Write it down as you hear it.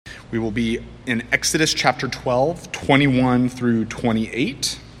We will be in Exodus chapter 12, 21 through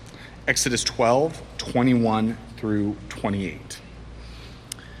 28. Exodus 12, 21 through 28.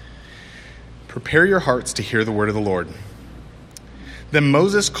 Prepare your hearts to hear the word of the Lord. Then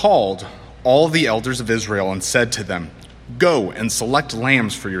Moses called all the elders of Israel and said to them, "Go and select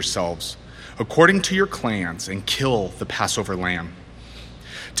lambs for yourselves, according to your clans, and kill the Passover lamb.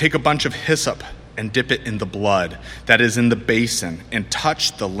 Take a bunch of hyssop and dip it in the blood that is in the basin, and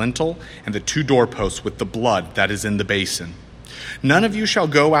touch the lintel and the two doorposts with the blood that is in the basin. None of you shall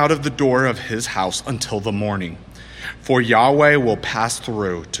go out of the door of his house until the morning. For Yahweh will pass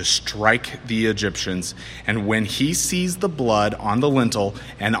through to strike the Egyptians, and when he sees the blood on the lintel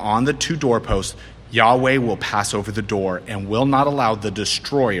and on the two doorposts, Yahweh will pass over the door and will not allow the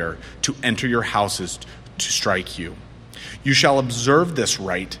destroyer to enter your houses to strike you. You shall observe this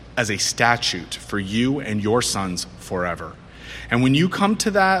rite as a statute for you and your sons forever. And when you come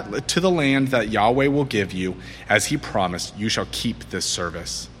to the land that Yahweh will give you, as he promised, you shall keep this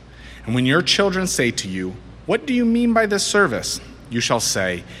service. And when your children say to you, 'What do you mean by this service?' you shall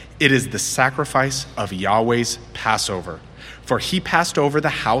say, 'It is the sacrifice of Yahweh's Passover. For he passed over the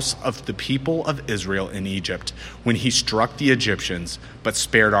house of the people of Israel in Egypt when he struck the Egyptians, but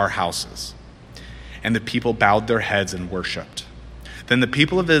spared our houses.' And the people bowed their heads and worshipped. Then the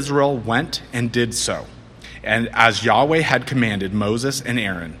people of Israel went and did so. And as Yahweh had commanded Moses and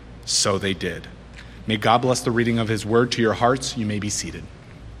Aaron, so they did. May God bless the reading of his word to your hearts. You may be seated.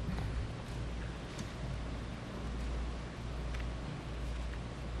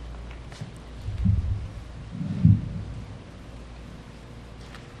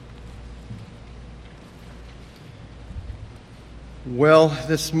 Well,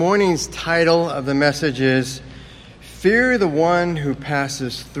 this morning's title of the message is Fear the One Who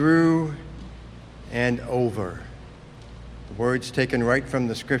Passes Through and Over. The words taken right from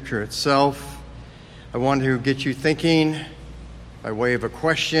the scripture itself. I want to get you thinking by way of a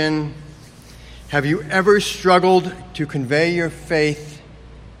question. Have you ever struggled to convey your faith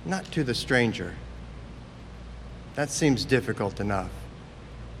not to the stranger? That seems difficult enough.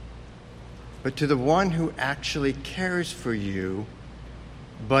 But to the one who actually cares for you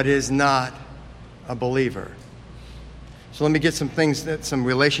but is not a believer. So let me get some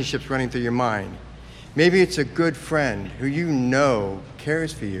relationships running through your mind. Maybe it's a good friend who you know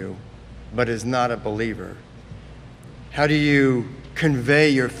cares for you but is not a believer. How do you convey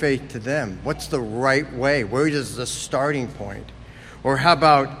your faith to them? What's the right way? Where is the starting point? Or how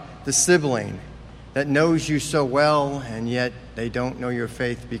about the sibling that knows you so well and yet they don't know your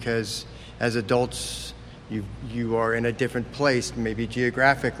faith because as adults you are in a different place, maybe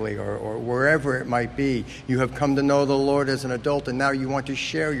geographically or wherever it might be. You have come to know the Lord as an adult, and now you want to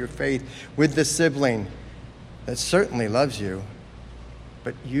share your faith with the sibling that certainly loves you,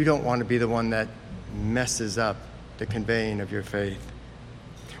 but you don't want to be the one that messes up the conveying of your faith.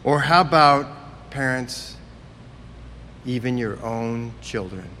 Or how about, parents, even your own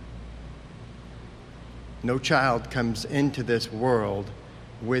children? No child comes into this world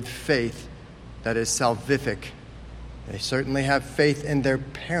with faith that is salvific. They certainly have faith in their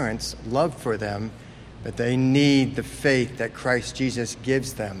parents' love for them, but they need the faith that Christ Jesus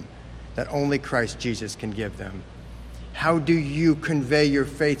gives them, that only Christ Jesus can give them. How do you convey your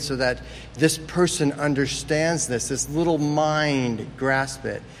faith so that this person understands this little mind grasps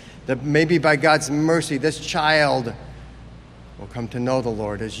it, that maybe by God's mercy this child will come to know the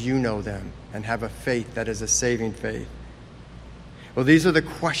Lord as you know them and have a faith that is a saving faith? Well, these are the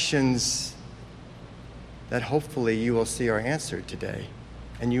questions that hopefully you will see are answered today.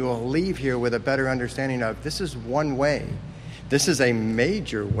 And you will leave here with a better understanding of this is one way. This is a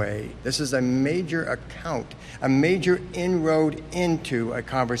major way. This is a major account, a major inroad into a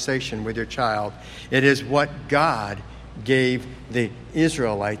conversation with your child. It is what God gave the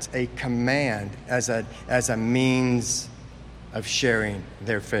Israelites, a command as a means of sharing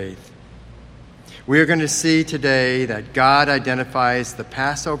their faith. We are going to see today that God identifies the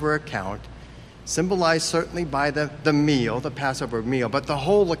Passover account, symbolized certainly by the meal, the Passover meal, but the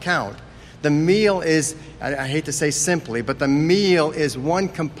whole account. The meal is, I hate to say simply, but the meal is one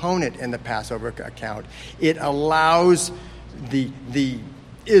component in the Passover account. It allows the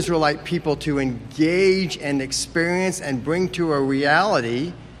Israelite people to engage and experience and bring to a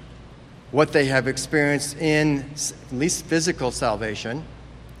reality what they have experienced in at least physical salvation,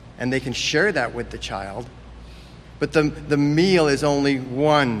 and they can share that with the child. But the meal is only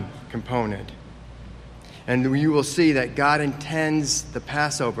one component. And you will see that God intends the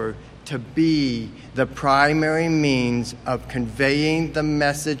Passover to be the primary means of conveying the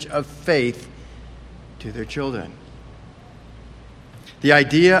message of faith to their children. The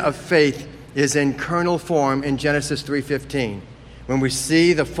idea of faith is in kernel form in Genesis 3:15. When we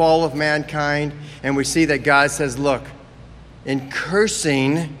see the fall of mankind and we see that God says, look, in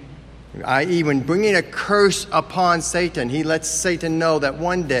cursing, i.e. when bringing a curse upon Satan, he lets Satan know that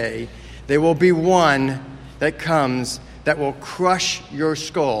one day there will be one that comes that will crush your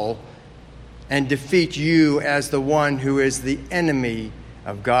skull and defeat you as the one who is the enemy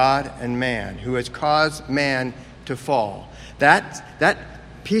of God and man, who has caused man to fall. That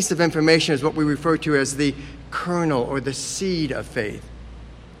piece of information is what we refer to as the kernel or the seed of faith.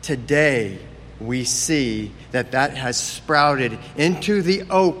 Today, we see that has sprouted into the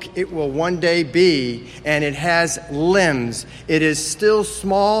oak it will one day be, and it has limbs. It is still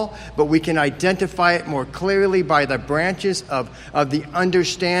small, but we can identify it more clearly by the branches of the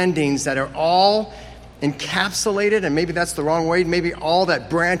understandings that are all encapsulated, and maybe that's the wrong way, maybe all that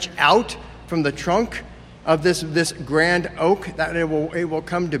branch out from the trunk of this grand oak that it will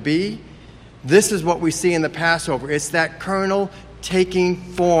come to be. This is what we see in the Passover. It's that kernel taking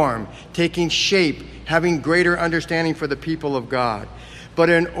form, taking shape, having greater understanding for the people of God. But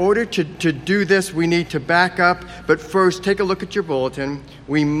in order to do this, we need to back up. But first, take a look at your bulletin.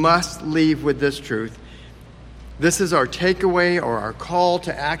 We must leave with this truth. This is our takeaway or our call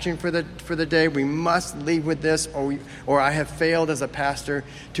to action for the day. We must leave with this, or I have failed as a pastor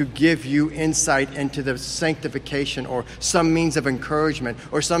to give you insight into the sanctification or some means of encouragement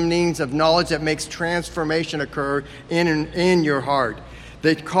or some means of knowledge that makes transformation occur in your heart.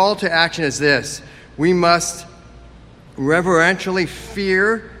 The call to action is this. We must reverentially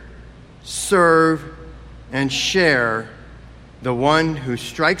fear, serve, and share the one who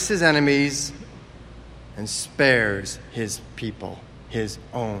strikes his enemies and spares his people, his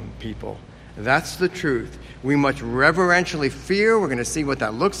own people. That's the truth. We must reverentially fear. We're going to see what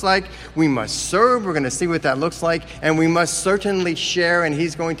that looks like. We must serve. We're going to see what that looks like. And we must certainly share, and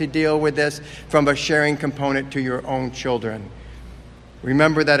he's going to deal with this from a sharing component to your own children.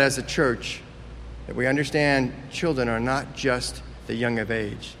 Remember that as a church, that we understand children are not just the young of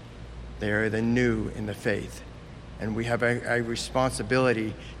age. They are the new in the faith. And we have a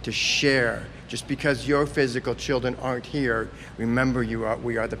responsibility to share. Just because your physical children aren't here, remember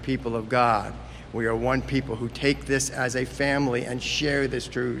we are the people of God. We are one people who take this as a family and share this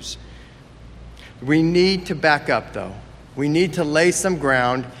truth. We need to back up, though. We need to lay some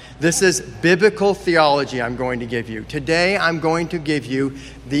ground. This is biblical theology I'm going to give you. Today I'm going to give you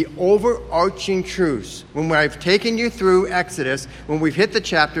the overarching truths. When I've taken you through Exodus, when we've hit the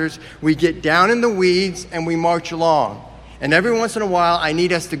chapters, we get down in the weeds and we march along. And every once in a while I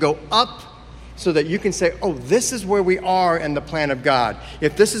need us to go up so that you can say, oh, this is where we are in the plan of God.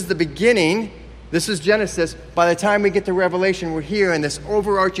 If this is the beginning, this is Genesis, by the time we get to Revelation, we're here and this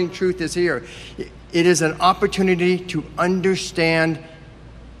overarching truth is here. It is an opportunity to understand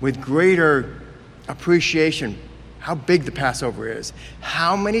with greater appreciation how big the Passover is.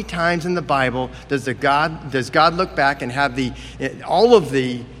 How many times in the Bible does God look back and have all of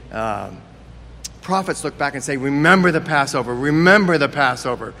the prophets look back and say, remember the Passover, remember the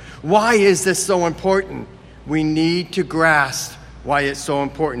Passover. Why is this so important? We need to grasp why it's so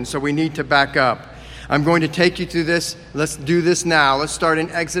important, so we need to back up. I'm going to take you through this. Let's do this now. Let's start in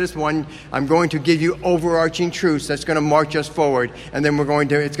Exodus 1. I'm going to give you overarching truths that's going to march us forward. And then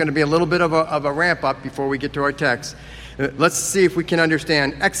it's going to be a little bit of a ramp up before we get to our text. Let's see if we can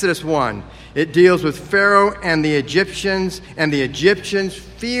understand. Exodus 1. It deals with Pharaoh and the Egyptians. And the Egyptians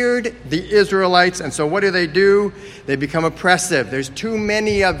feared the Israelites. And so what do? They become oppressive. There's too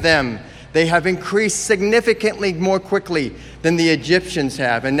many of them. They have increased significantly more quickly than the Egyptians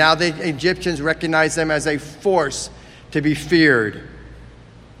have. And now the Egyptians recognize them as a force to be feared.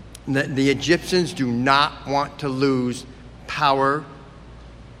 The Egyptians do not want to lose power.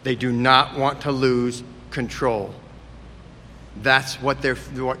 They do not want to lose control. That's what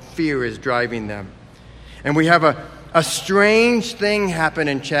fear is driving them. And we have a strange thing happen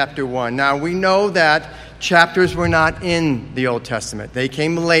in chapter 1. Now, we know that chapters were not in the Old Testament. They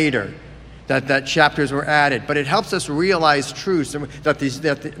came later. That chapters were added, but it helps us realize truths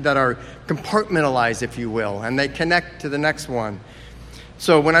that are compartmentalized, if you will, and they connect to the next one.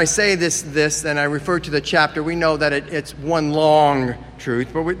 So when I say this, and I refer to the chapter, we know that it's one long truth,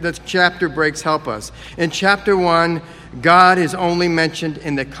 but the chapter breaks help us. In chapter 1, God is only mentioned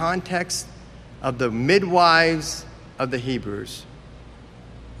in the context of the midwives of the Hebrews.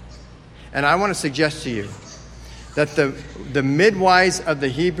 And I want to suggest to you that the midwives of the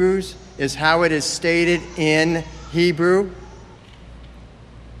Hebrews is how it is stated in Hebrew,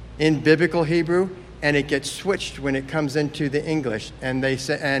 in biblical Hebrew, and it gets switched when it comes into the English, and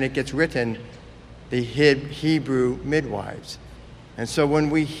it gets written the Hebrew midwives. And so when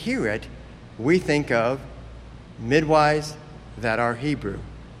we hear it, we think of midwives that are Hebrew.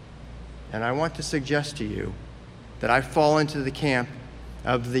 And I want to suggest to you that I fall into the camp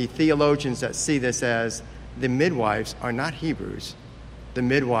of the theologians that see this as the midwives are not Hebrews. The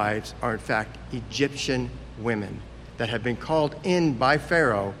midwives are, in fact, Egyptian women that have been called in by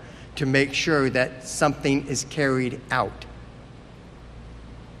Pharaoh to make sure that something is carried out.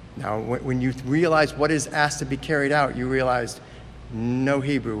 Now, when you realize what is asked to be carried out, you realize no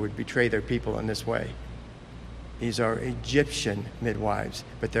Hebrew would betray their people in this way. These are Egyptian midwives,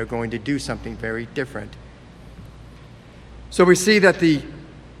 but they're going to do something very different. So we see that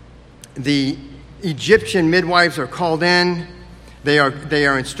the Egyptian midwives are called in. They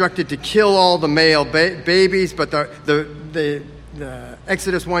are instructed to kill all the male babies, but the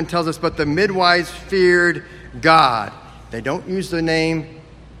Exodus 1 tells us, but the midwives feared God. They don't use the name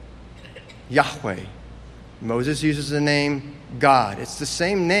Yahweh. Moses uses the name God. It's the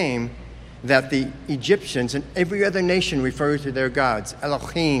same name that the Egyptians and every other nation refer to their gods,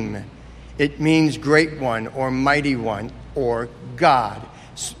 Elohim. It means great one or mighty one or God.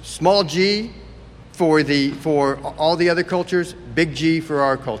 Small g for all the other cultures, big G for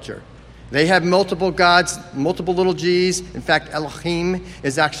our culture. They have multiple gods, multiple little g's. In fact, Elohim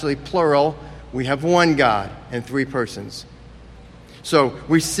is actually plural. We have one God and three persons. So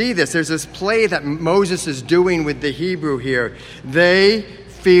we see this. There's this play that Moses is doing with the Hebrew here. They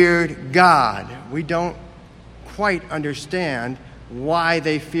feared God. We don't quite understand why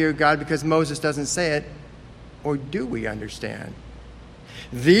they fear God because Moses doesn't say it. Or do we understand?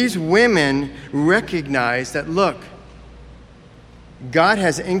 These women recognize that, look, God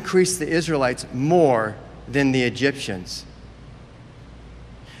has increased the Israelites more than the Egyptians.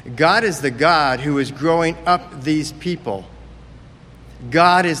 God is the God who is growing up these people.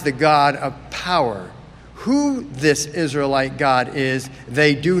 God is the God of power. Who this Israelite God is,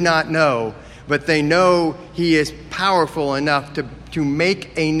 they do not know, but they know he is powerful enough to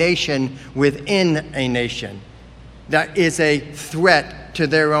make a nation within a nation that is a threat to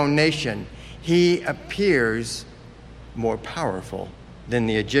their own nation. He appears more powerful than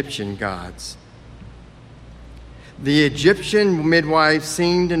the Egyptian gods. The Egyptian midwives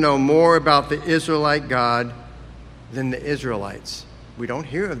seem to know more about the Israelite God than the Israelites. We don't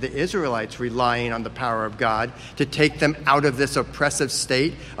hear of the Israelites relying on the power of God to take them out of this oppressive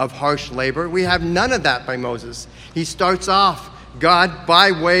state of harsh labor. We have none of that by Moses. He starts off, God,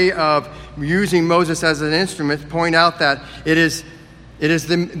 by way of using Moses as an instrument, point out that it is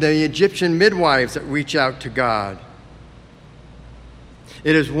the Egyptian midwives that reach out to God.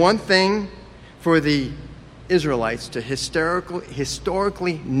 It is one thing for the Israelites to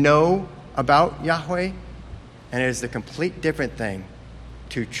historically know about Yahweh, and it is a complete different thing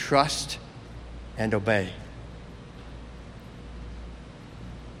to trust and obey.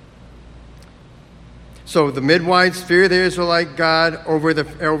 So the midwives fear the Israelite God over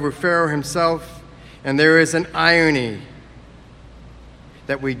Pharaoh himself, and there is an irony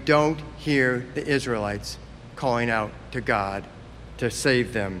that we don't hear the Israelites calling out to God to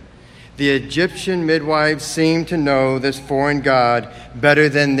save them. The Egyptian midwives seem to know this foreign god better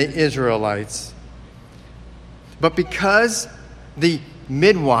than the Israelites. But because the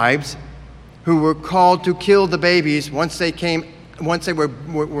midwives who were called to kill the babies once they were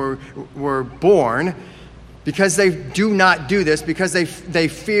born, because they do not do this, because they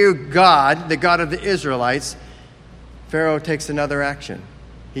fear God, the God of the Israelites, Pharaoh takes another action.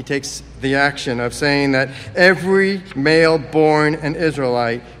 He takes the action of saying that every male born an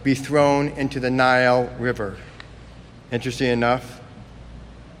Israelite be thrown into the Nile River. Interesting enough,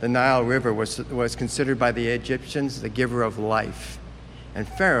 the Nile River was considered by the Egyptians the giver of life. And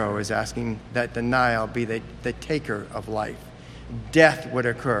Pharaoh is asking that the Nile be the taker of life. Death would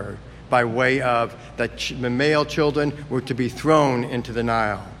occur by way of the male children were to be thrown into the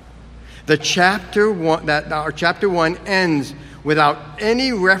Nile. Our chapter 1 ends without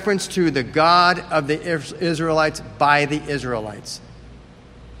any reference to the God of the Israelites by the Israelites.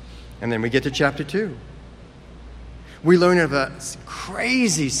 And then we get to chapter 2. We learn of a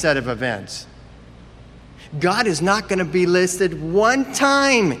crazy set of events. God is not going to be listed one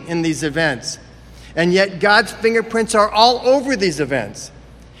time in these events. And yet God's fingerprints are all over these events.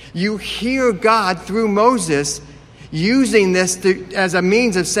 You hear God through Moses using this as a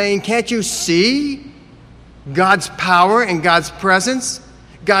means of saying, can't you see God's power and God's presence?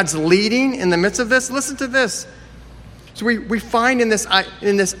 God's leading in the midst of this? Listen to this. So we find in this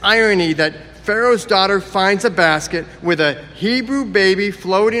irony that Pharaoh's daughter finds a basket with a Hebrew baby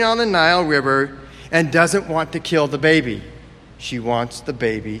floating on the Nile River and doesn't want to kill the baby. She wants the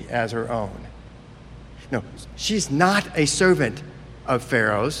baby as her own. No, she's not a servant of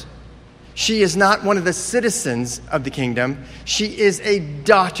Pharaoh's. She is not one of the citizens of the kingdom. She is a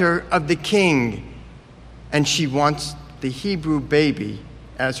daughter of the king. And she wants the Hebrew baby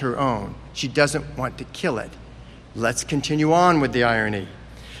as her own. She doesn't want to kill it. Let's continue on with the irony.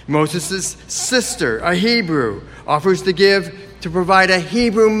 Moses' sister, a Hebrew, offers to provide a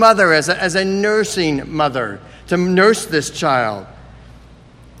Hebrew mother as a nursing mother to nurse this child.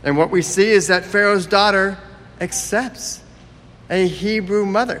 And what we see is that Pharaoh's daughter accepts a Hebrew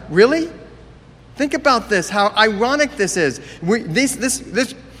mother. Really? Think about this, how ironic this is.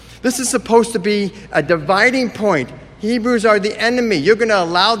 This is supposed to be a dividing point. Hebrews are the enemy. You're going to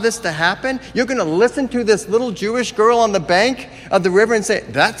allow this to happen? You're going to listen to this little Jewish girl on the bank of the river and say,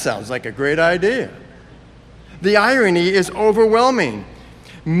 that sounds like a great idea. The irony is overwhelming.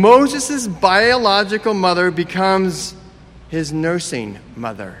 Moses' biological mother becomes his nursing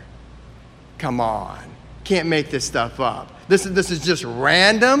mother. Come on. Can't make this stuff up. This is just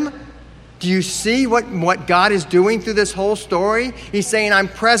random. Do you see what God is doing through this whole story? He's saying, I'm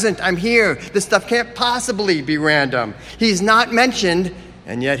present, I'm here. This stuff can't possibly be random. He's not mentioned,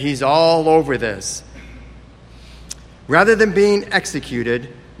 and yet he's all over this. Rather than being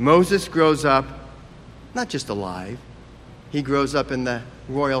executed, Moses grows up not just alive. He grows up in the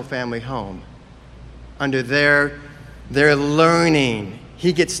royal family home. Under their learning,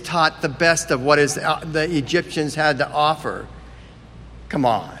 he gets taught the best of what the Egyptians had to offer. Come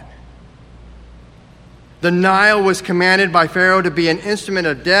on. The Nile was commanded by Pharaoh to be an instrument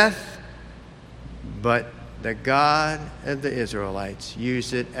of death, but the God of the Israelites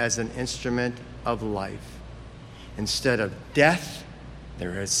used it as an instrument of life. Instead of death,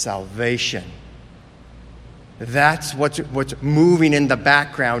 there is salvation. That's what's moving in the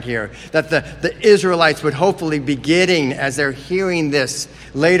background here, that the Israelites would hopefully be getting as they're hearing this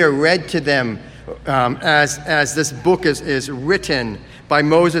later read to them as this book is written by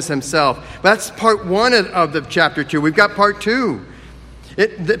Moses himself. That's part 1 of the chapter 2. We've got part 2.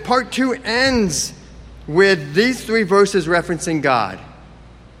 Part 2 ends with these 3 verses referencing God.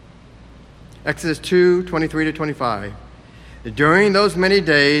 Exodus 2, 23 to 25. During those many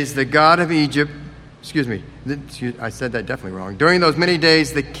days, the God of Egypt, I said that definitely wrong. During those many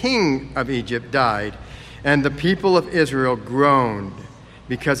days, the king of Egypt died, and the people of Israel groaned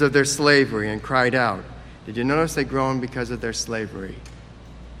because of their slavery and cried out. Did you notice they groaned because of their slavery?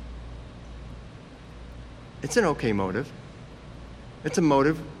 It's an okay motive. It's a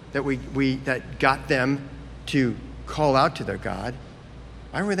motive that that got them to call out to their God.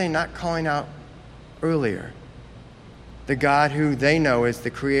 Why were they not calling out earlier? The God who they know is the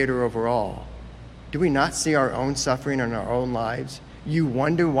creator over all. Do we not see our own suffering in our own lives? You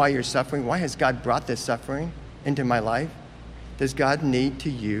wonder why you're suffering. Why has God brought this suffering into my life? Does God need to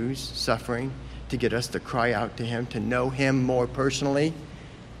use suffering to get us to cry out to him, to know him more personally?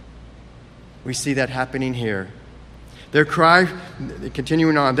 We see that happening here. Their cry,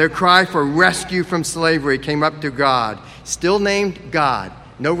 continuing on, their cry for rescue from slavery came up to God, still named God.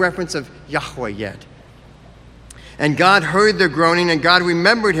 No reference of Yahweh yet. And God heard their groaning, and God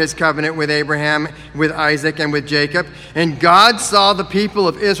remembered his covenant with Abraham, with Isaac, and with Jacob. And God saw the people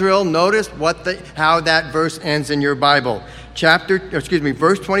of Israel. Notice how that verse ends in your Bible.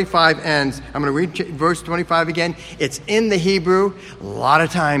 Verse 25 ends. I'm going to read verse 25 again. It's in the Hebrew. A lot of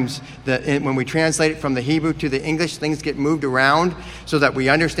times when we translate it from the Hebrew to the English, things get moved around so that we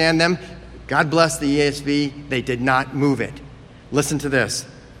understand them. God bless the ESV. They did not move it. Listen to this.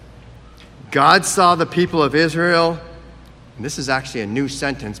 God saw the people of Israel. And this is actually a new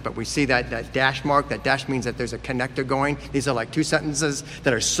sentence, but we see that dash mark. That dash means that there's a connector going. These are like 2 sentences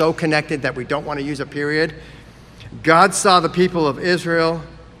that are so connected that we don't want to use a period. God saw the people of Israel,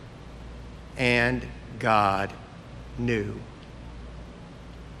 and God knew.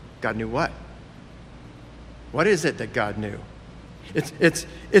 God knew what? What is it that God knew?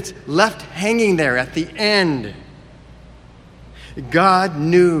 It's left hanging there at the end. God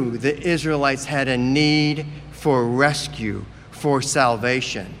knew the Israelites had a need for rescue, for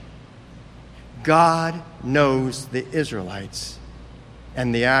salvation. God knows the Israelites.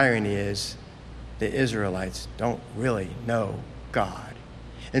 And the irony is, the Israelites don't really know God.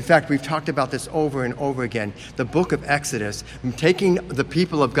 In fact, we've talked about this over and over again. The book of Exodus, taking the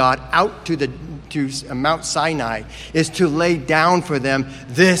people of God out to Mount Sinai, is to lay down for them,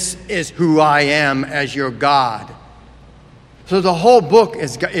 this is who I am as your God. So the whole book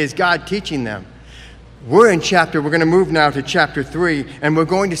is God teaching them. We're going to move now to chapter 3, and we're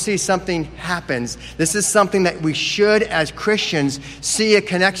going to see something happens. This is something that we should, as Christians, see a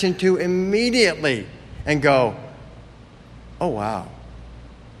connection to immediately and go, oh, wow.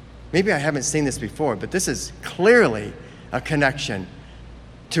 Maybe I haven't seen this before, but this is clearly a connection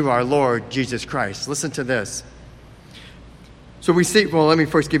to our Lord Jesus Christ. Listen to this. So we see, well, let me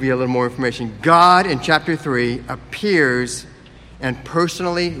first give you a little more information. God in chapter 3 appears and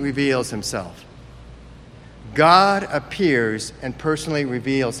personally reveals himself. God appears and personally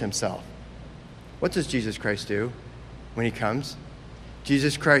reveals himself. What does Jesus Christ do when he comes?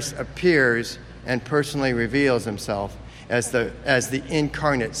 Jesus Christ appears and personally reveals himself as the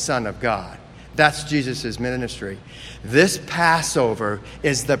incarnate Son of God. That's Jesus' ministry. This Passover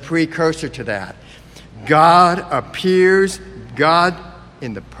is the precursor to that. God appears, God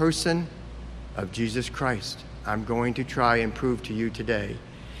in the person of Jesus Christ. I'm going to try and prove to you today.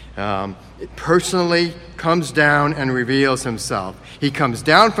 It personally comes down and reveals himself. He comes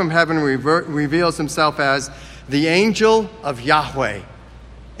down from heaven and reveals himself as the angel of Yahweh,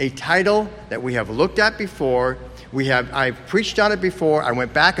 a title that we have looked at before. I've preached on it before. I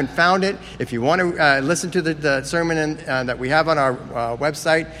went back and found it. If you want to listen to the sermon that we have on our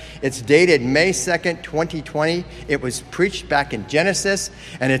website, it's dated May 2nd, 2020. It was preached back in Genesis,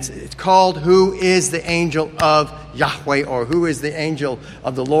 and it's called Who is the Angel of Yahweh, or Who is the Angel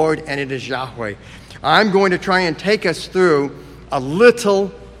of the Lord, and it is Yahweh. I'm going to try and take us through a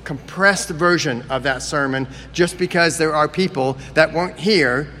little compressed version of that sermon, just because there are people that weren't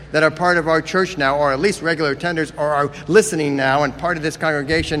here that are part of our church now, or at least regular attenders, or are listening now and part of this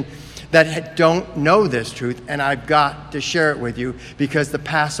congregation that don't know this truth, and I've got to share it with you because the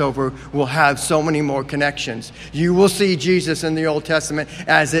Passover will have so many more connections. You will see Jesus in the Old Testament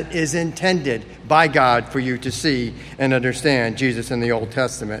as it is intended by God for you to see and understand Jesus in the Old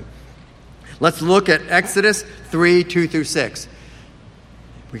Testament. Let's look at Exodus 3, 2 through 6.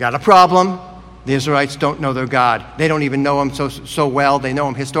 We got a problem. The Israelites don't know their God. They don't even know him so well. They know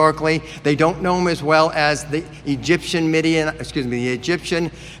him historically. They don't know him as well as the Egyptian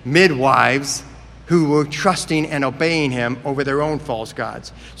midwives who were trusting and obeying him over their own false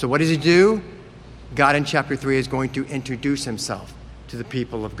gods. So what does he do? God in chapter 3 is going to introduce himself to the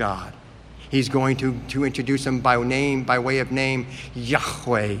people of God. He's going to introduce him by name, by way of name,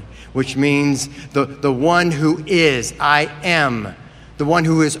 Yahweh, which means the one who is, I am. The one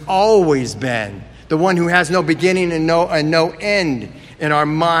who has always been, the one who has no beginning and no end in our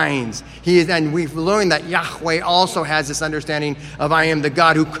minds. And we've learned that Yahweh also has this understanding of I am the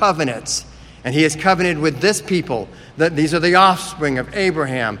God who covenants. And he has covenanted with this people. These are the offspring of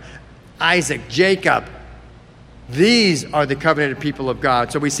Abraham, Isaac, Jacob. These are the covenanted people of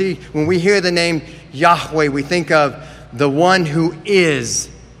God. So we see, when we hear the name Yahweh, we think of the one who is,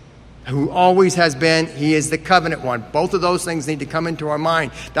 who always has been. He is the covenant one. Both of those things need to come into our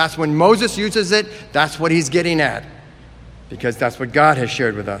mind. That's when Moses uses it. That's what he's getting at, because that's what God has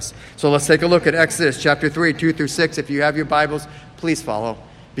shared with us. So let's take a look at Exodus chapter 3, 2 through 6. If you have your Bibles, please follow,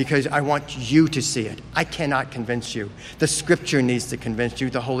 because I want you to see it. I cannot convince you. The Scripture needs to convince you.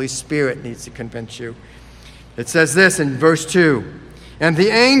 The Holy Spirit needs to convince you. It says this in verse 2. And the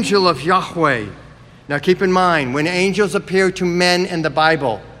angel of Yahweh. Now keep in mind, when angels appear to men in the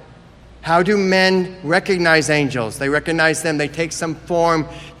Bible, how do men recognize angels? They recognize them. They take some form,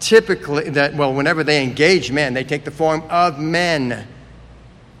 typically, whenever they engage men, they take the form of men,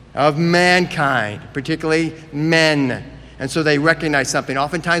 of mankind, particularly men. And so they recognize something.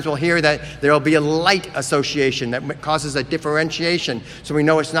 Oftentimes we'll hear that there will be a light association that causes a differentiation. So we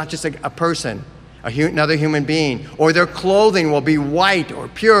know it's not just a person, another human being. Or their clothing will be white or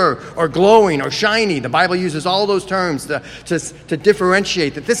pure or glowing or shiny. The Bible uses all those terms to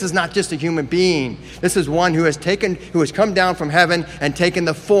differentiate that this is not just a human being. This is one who has come down from heaven and taken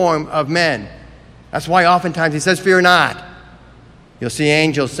the form of men. That's why oftentimes he says, fear not. You'll see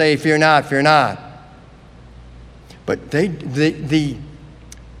angels say, fear not, fear not. But the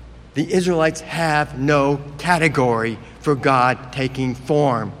Israelites have no category for God taking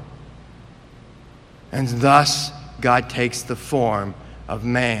form. And thus, God takes the form of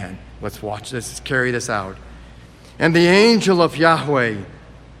man. Let's watch this. Let's carry this out. And the angel of Yahweh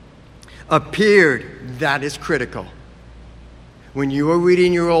appeared. That is critical. When you are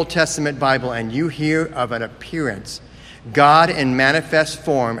reading your Old Testament Bible and you hear of an appearance, God in manifest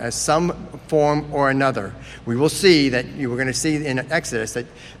form, as some form or another, we will see that we're going to see in Exodus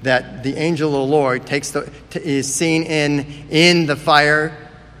that the angel of the Lord is seen in the fire,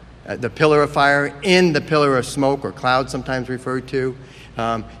 the pillar of fire, in the pillar of smoke, or cloud sometimes referred to.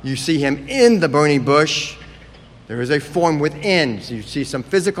 You see him in the burning bush. There is a form within. So you see some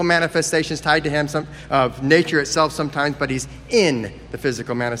physical manifestations tied to him, some of nature itself sometimes, but he's in the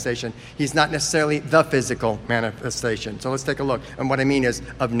physical manifestation. He's not necessarily the physical manifestation. So let's take a look. And what I mean is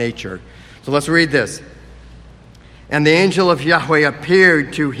of nature. So let's read this. And the angel of Yahweh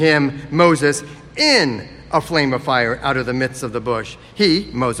appeared to him, Moses, in a flame of fire out of the midst of the bush. He,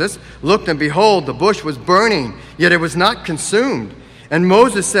 Moses, looked, and behold, the bush was burning, yet it was not consumed. And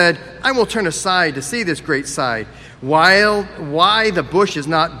Moses said, I will turn aside to see this great sight, why the bush is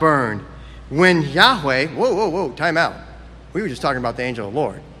not burned. When Yahweh, whoa, time out. We were just talking about the angel of the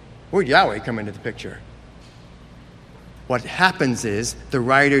Lord. Where'd Yahweh come into the picture? What happens is the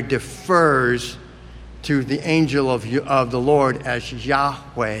writer defers to the angel of the Lord as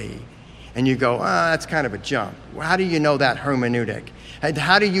Yahweh. And you go, that's kind of a jump. How do you know that hermeneutic?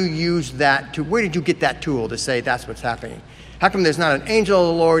 How do you use that? Where did you get that tool to say that's what's happening? How come there's not an angel of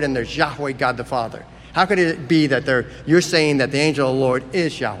the Lord and there's Yahweh, God the Father? How could it be that you're saying that the angel of the Lord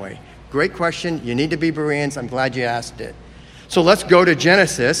is Yahweh? Great question. You need to be Bereans. I'm glad you asked it. So let's go to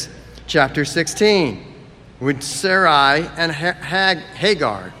Genesis chapter 16 with Sarai and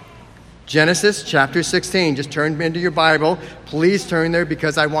Hagar. Genesis chapter 16. Just turn into your Bible. Please turn there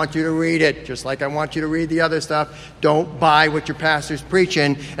because I want you to read it, just like I want you to read the other stuff. Don't buy what your pastor's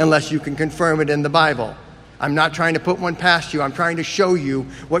preaching unless you can confirm it in the Bible. I'm not trying to put one past you. I'm trying to show you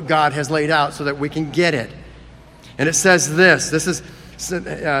what God has laid out so that we can get it. And it says this is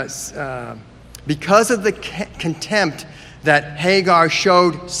because of the contempt that Hagar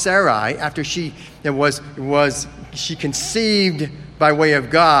showed Sarai after she conceived by way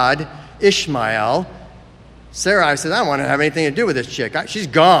of God Ishmael. Sarai says, I don't want to have anything to do with this chick. She's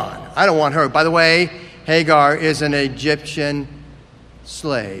gone. I don't want her. By the way, Hagar is an Egyptian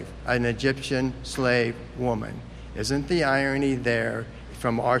slave woman. Isn't the irony there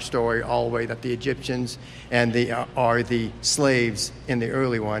from our story all the way that the Egyptians are the slaves in the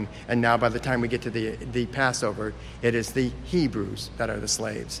early one, and now by the time we get to the Passover, it is the Hebrews that are the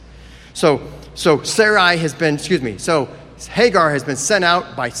slaves. So Hagar has been sent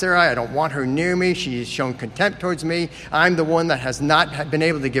out by Sarai. I don't want her near me. She has shown contempt towards me. I'm the one that has not been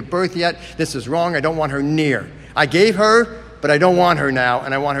able to give birth yet. This is wrong. I don't want her near. I gave her, but I don't want her now,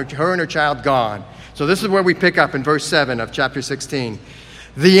 and I want her and her child gone. So this is where we pick up in verse 7 of chapter 16.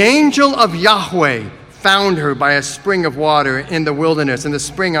 The angel of Yahweh found her by a spring of water in the wilderness, in the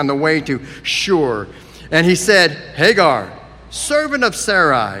spring on the way to Shur. And he said, Hagar, servant of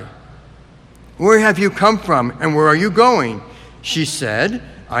Sarai, where have you come from, and where are you going? She said,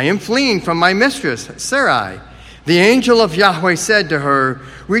 I am fleeing from my mistress, Sarai. The angel of Yahweh said to her,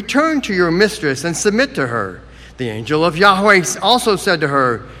 return to your mistress and submit to her. The angel of Yahweh also said to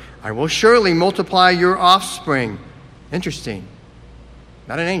her, I will surely multiply your offspring. Interesting.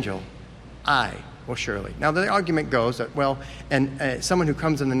 Not an angel. I will surely. Now, the argument goes that, someone who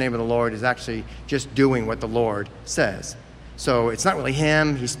comes in the name of the Lord is actually just doing what the Lord says. So it's not really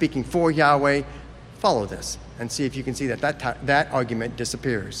him. He's speaking for Yahweh. Follow this and see if you can see that argument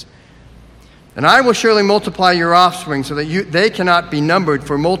disappears. And I will surely multiply your offspring so that they cannot be numbered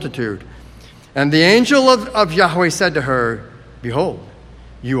for multitude. And the angel of Yahweh said to her, behold,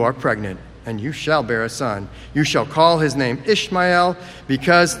 you are pregnant, and you shall bear a son. You shall call his name Ishmael,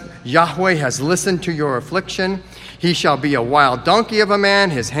 because Yahweh has listened to your affliction. He shall be a wild donkey of a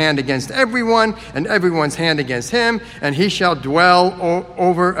man, his hand against everyone, and everyone's hand against him, and he shall dwell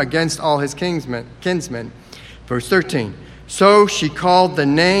over against all his kinsmen. Verse 13. So she called the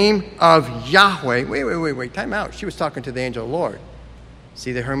name of Yahweh. Wait, time out. She was talking to the angel of the Lord.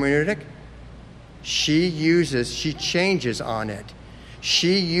 See the hermeneutic? She changes on it.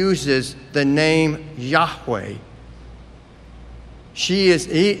 She uses the name Yahweh.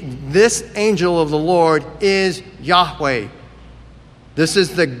 This angel of the Lord is Yahweh. This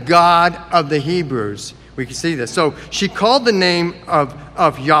is the God of the Hebrews. We can see this. So she called the name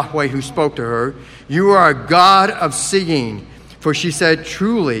of Yahweh who spoke to her. You are a God of seeing. For she said,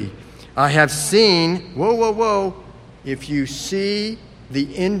 truly, I have seen, if you see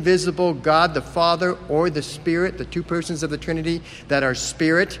the invisible God, the Father, or the Spirit, the two persons of the Trinity that are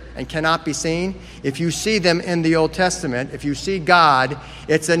spirit and cannot be seen, if you see them in the Old Testament, if you see God,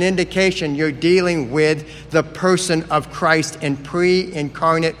 it's an indication you're dealing with the person of Christ in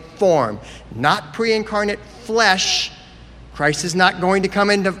pre-incarnate form. Not pre-incarnate flesh. Christ is not going to come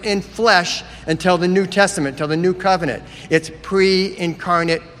in flesh until the New Testament, until the New Covenant. It's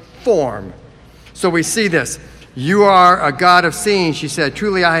pre-incarnate form. So we see this. You are a God of seeing, she said.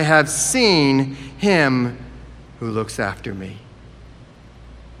 Truly, I have seen him who looks after me.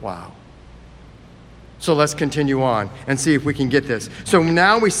 Wow. So let's continue on and see if we can get this. So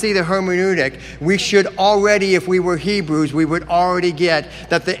now we see the hermeneutic. We should already, if we were Hebrews, we would already get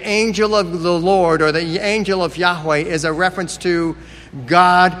that the angel of the Lord or the angel of Yahweh is a reference to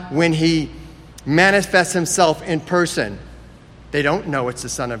God when he manifests himself in person. They don't know it's the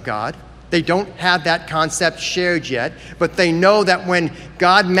Son of God. They don't have that concept shared yet, but they know that when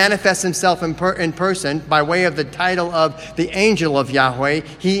God manifests himself in person by way of the title of the angel of Yahweh,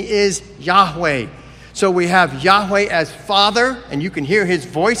 he is Yahweh. So we have Yahweh as Father, and you can hear his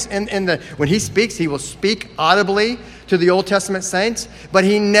voice when he speaks. He will speak audibly to the Old Testament saints, but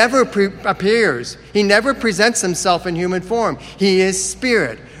he never appears. He never presents himself in human form. He is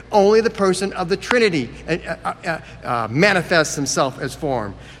Spirit. Only the person of the Trinity manifests himself as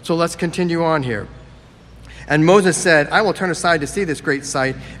form. So let's continue on here. And Moses said, I will turn aside to see this great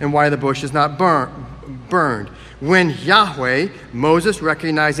sight and why the bush is not burned. When Yahweh, Moses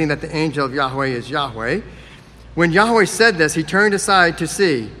recognizing that the angel of Yahweh is Yahweh, when Yahweh said this, he turned aside to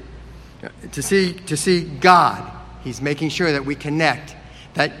see God. He's making sure that we connect,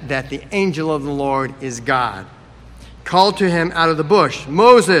 that the angel of the Lord is God. Called to him out of the bush,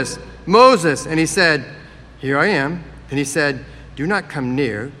 Moses, Moses. And he said, here I am. And he said, do not come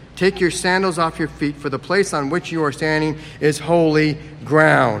near. Take your sandals off your feet, for the place on which you are standing is holy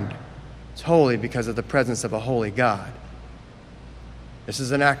ground. It's holy because of the presence of a holy God. This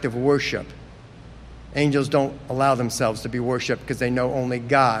is an act of worship. Angels don't allow themselves to be worshipped because they know only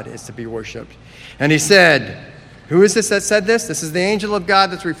God is to be worshipped. And he said, who is this that said this? This is the angel of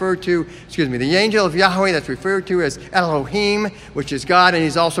God that's referred to, the angel of Yahweh that's referred to as Elohim, which is God, and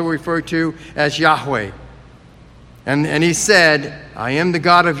he's also referred to as Yahweh. And he said, I am the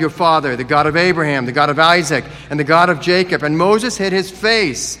God of your father, the God of Abraham, the God of Isaac, and the God of Jacob. And Moses hid his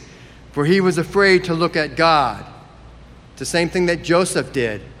face, for he was afraid to look at God. It's the same thing that Joseph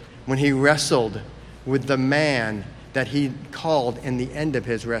did when he wrestled with the man that he called in the end of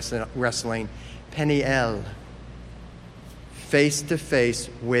his wrestling, Peniel. Face to face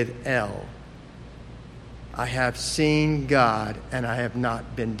with El. I have seen God and I have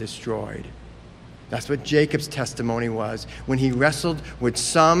not been destroyed. That's what Jacob's testimony was when he wrestled with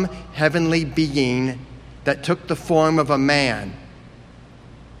some heavenly being that took the form of a man.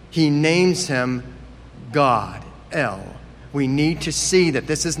 He names him God, El. We need to see that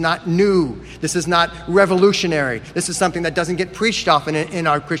this is not new. This is not revolutionary. This is something that doesn't get preached often in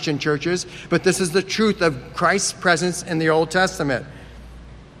our Christian churches, but this is the truth of Christ's presence in the Old Testament.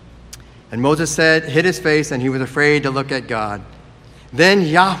 And Moses hid his face, and he was afraid to look at God. Then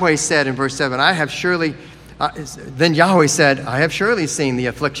Yahweh said in verse 7, I have surely seen the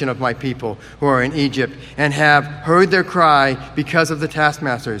affliction of my people who are in Egypt, and have heard their cry because of the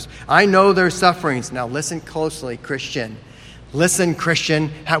taskmasters. I know their sufferings. Now listen closely, Christian. Listen, Christian,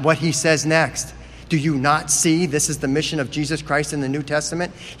 what he says next. Do you not see this is the mission of Jesus Christ in the New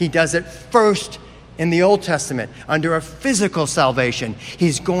Testament? He does it first in the Old Testament under a physical salvation.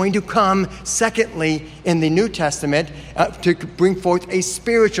 He's going to come secondly in the New Testament to bring forth a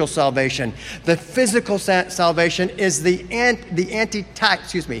spiritual salvation. The physical salvation is the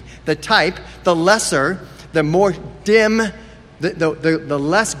type, the lesser, the more dim, the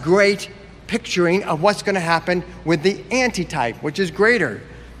less great picturing of what's going to happen with the antitype, which is greater.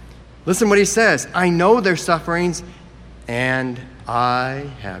 Listen what he says. I know their sufferings, and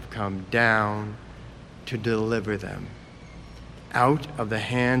I have come down to deliver them out of the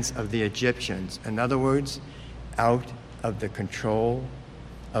hands of the Egyptians. In other words, out of the control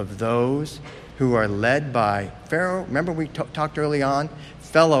of those who are led by Pharaoh. Remember we talked early on?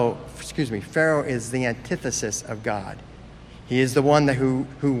 Pharaoh is the antithesis of God. He is the one who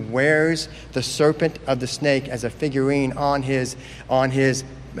wears the serpent of the snake as a figurine on his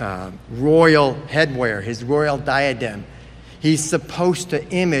royal headwear, his royal diadem. He's supposed to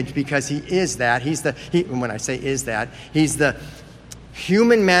image because he is that. When I say is that, he's the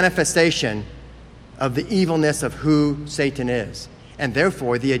human manifestation of the evilness of who Satan is. And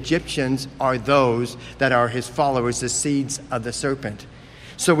therefore, the Egyptians are those that are his followers, the seeds of the serpent.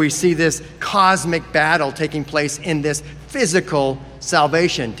 So we see this cosmic battle taking place in this physical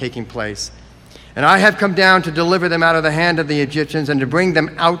salvation taking place. And I have come down to deliver them out of the hand of the Egyptians and to bring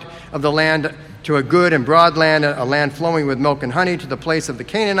them out of the land to a good and broad land, a land flowing with milk and honey, to the place of the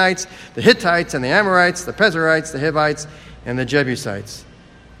Canaanites, the Hittites, and the Amorites, the Perizzites, the Hivites, and the Jebusites.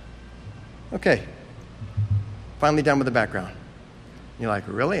 Okay, finally done with the background. You're like,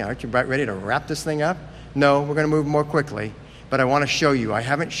 really? Aren't you ready to wrap this thing up? No, we're going to move more quickly. But I want to show you. I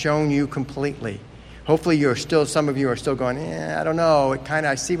haven't shown you completely. Hopefully some of you are still going, I don't know.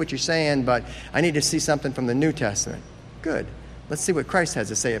 I see what you're saying, but I need to see something from the New Testament. Good. Let's see what Christ has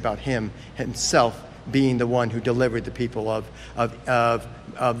to say about himself being the one who delivered the people of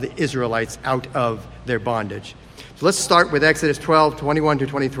the Israelites out of their bondage. So let's start with Exodus 12, 21 to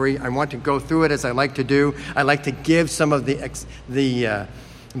 23. I want to go through it as I like to do. I like to give some of the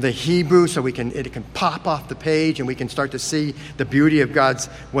the Hebrew so it can pop off the page and we can start to see the beauty of God's,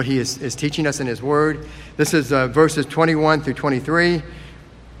 what he is teaching us in his word. This is verses 21 through 23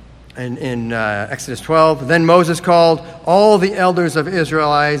 in Exodus 12. Then Moses called all the elders of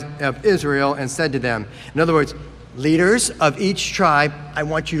Israel and said to them, in other words, leaders of each tribe, I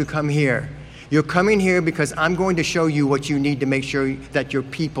want you to come here. You're coming here because I'm going to show you what you need to make sure that your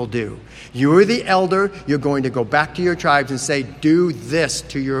people do. You're the elder. You're going to go back to your tribes and say, do this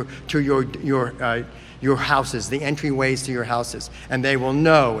to your houses, the entryways to your houses. And they will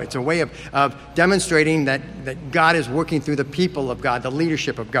know. It's a way of demonstrating that God is working through the people of God, the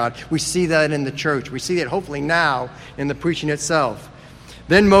leadership of God. We see that in the church. We see that hopefully now in the preaching itself.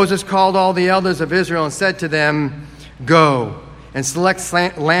 Then Moses called all the elders of Israel and said to them, go and select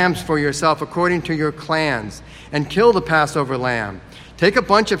lambs for yourself according to your clans, and kill the Passover lamb. Take a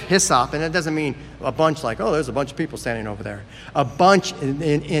bunch of hyssop, and it doesn't mean a bunch like, oh, there's a bunch of people standing over there. A bunch,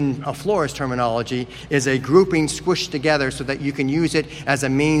 in a florist terminology, is a grouping squished together so that you can use it as a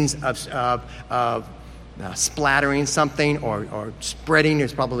means of splattering something, or spreading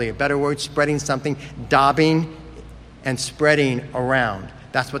is probably a better word, spreading something, daubing and spreading around.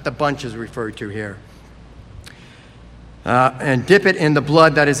 That's what the bunch is referred to here. And dip it in the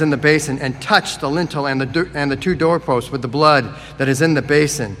blood that is in the basin, and touch the lintel and the two doorposts with the blood that is in the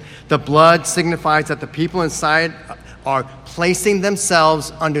basin. The blood signifies that the people inside are placing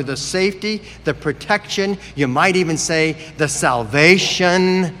themselves under the safety, the protection, you might even say the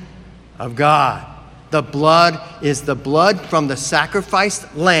salvation of God. The blood is the blood from the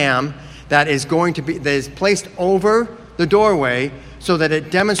sacrificed lamb that is placed over the doorway, so that it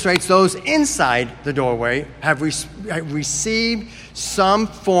demonstrates those inside the doorway have received some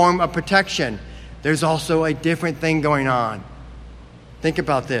form of protection. There's also a different thing going on. Think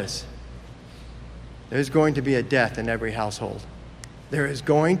about this. There's going to be a death in every household. There is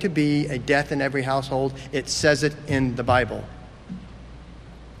going to be a death in every household. It says it in the Bible.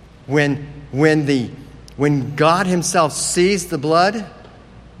 When God himself sees the blood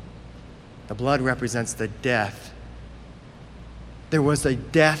represents the death. There was a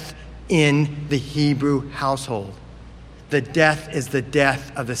death in the Hebrew household. The death is the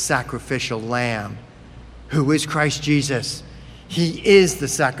death of the sacrificial lamb, who is Christ Jesus. He is the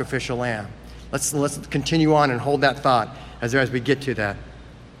sacrificial lamb. Let's continue on and hold that thought as we get to that.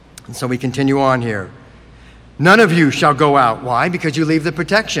 And so we continue on here. None of you shall go out. Why? Because you leave the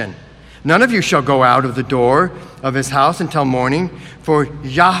protection. None of you shall go out of the door of his house until morning, for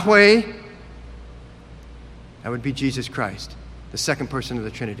Yahweh, that would be Jesus Christ, the second person of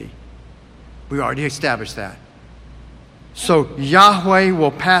the Trinity. We already established that. So Yahweh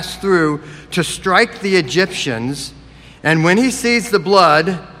will pass through to strike the Egyptians, and when he sees the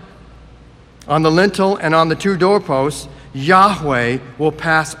blood on the lintel and on the two doorposts, Yahweh will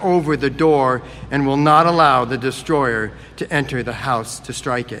pass over the door and will not allow the destroyer to enter the house to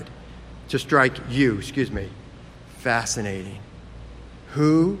strike you. Fascinating.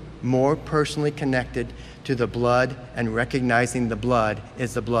 Who more personally connected to the blood and recognizing the blood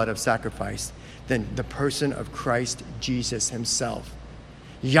is the blood of sacrifice than the person of Christ Jesus himself?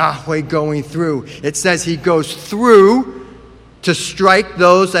 Yahweh going through. It says he goes through to strike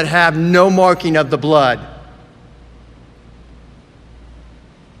those that have no marking of the blood.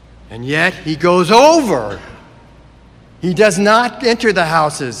 And yet he goes over. He does not enter the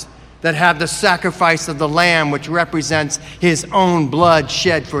houses that have the sacrifice of the lamb, which represents his own blood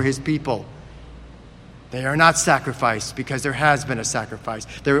shed for his people. They are not sacrificed because there has been a sacrifice.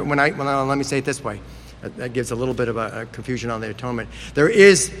 Let me say it this way. That gives a little bit of a confusion on the atonement. There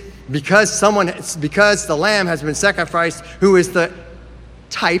is, because the lamb has been sacrificed, who is the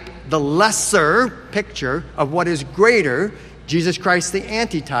type, the lesser picture of what is greater, Jesus Christ, the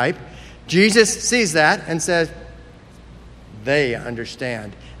antitype. Jesus sees that and says, they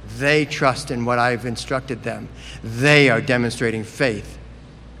understand. They trust in what I've instructed them. They are demonstrating faith.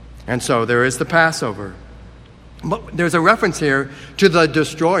 And so there is the Passover. But there's a reference here to the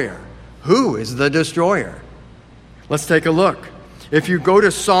destroyer. Who is the destroyer? Let's take a look. If you go to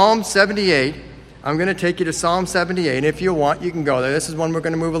Psalm 78, I'm going to take you to Psalm 78. And if you want, you can go there. This is one we're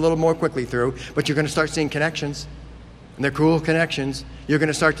going to move a little more quickly through. But you're going to start seeing connections. And they're cool connections. You're going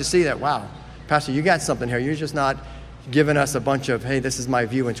to start to see that, wow, Pastor, you got something here. You're just not giving us a bunch of, hey, this is my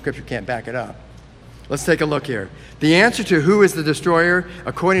view and Scripture can't back it up. Let's take a look here. The answer to who is the destroyer,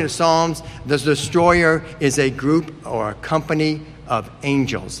 according to Psalms, the destroyer is a group or a company of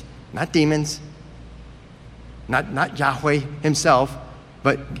angels. Not demons, not Yahweh himself,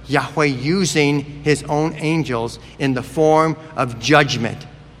 but Yahweh using his own angels in the form of judgment.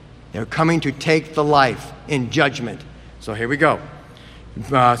 They're coming to take the life in judgment. So here we go.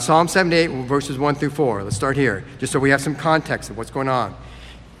 Psalm 78, verses 1 through 4. Let's start here, just so we have some context of what's going on.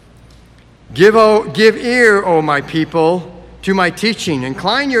 Give ear, O my people, to my teaching.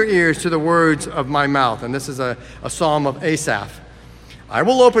 Incline your ears to the words of my mouth. And this is a psalm of Asaph. I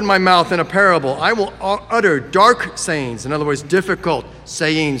will open my mouth in a parable. I will utter dark sayings. In other words, difficult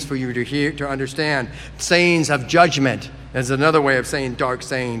sayings for you to hear, to understand. Sayings of judgment is another way of saying dark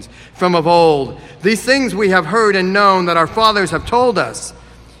sayings. From of old, these things we have heard and known that our fathers have told us.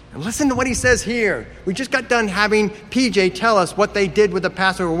 And listen to what he says here. We just got done having PJ tell us what they did with the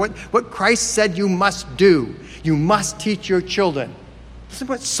Passover, what Christ said you must do. You must teach your children. Listen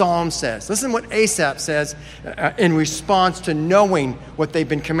to what Psalm says. Listen to what Asaph says in response to knowing what they've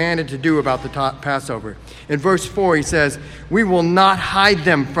been commanded to do about the Passover. In verse 4, he says, we will not hide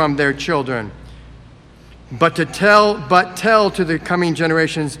them from their children, but tell to the coming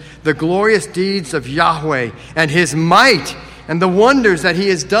generations the glorious deeds of Yahweh and his might and the wonders that he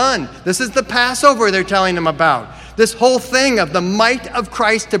has done. This is the Passover they're telling them about. This whole thing of the might of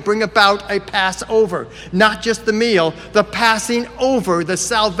Christ to bring about a Passover. Not just the meal, the passing over, the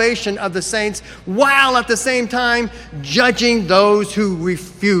salvation of the saints, while at the same time judging those who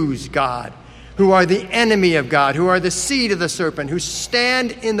refuse God, who are the enemy of God, who are the seed of the serpent, who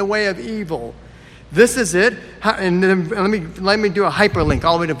stand in the way of evil. This is it. And then let me do a hyperlink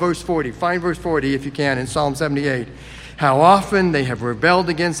all the way to verse 40. Find verse 40 if you can in Psalm 78. How often they have rebelled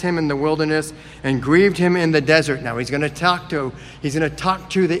against him in the wilderness and grieved him in the desert. Now he's going to talk to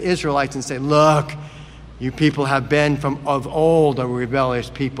the Israelites and say, look, you people have been from of old a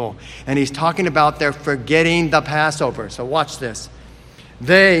rebellious people. And he's talking about their forgetting the Passover. So watch this.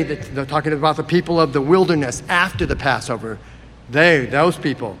 They're talking about the people of the wilderness after the Passover. Those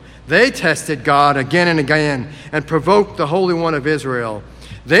people, they tested God again and again and provoked the Holy One of Israel.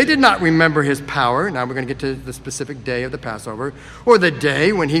 They did not remember his power. Now we're going to get to the specific day of the Passover, or the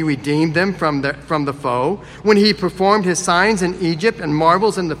day when he redeemed them from the foe, when he performed his signs in Egypt and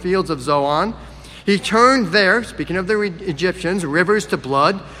marvels in the fields of Zoan. He turned there, speaking of the Egyptians, rivers to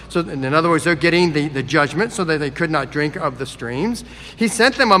blood. So in other words, they're getting the judgment so that they could not drink of the streams. He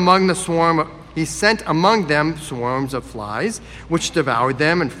sent among them swarms of flies, which devoured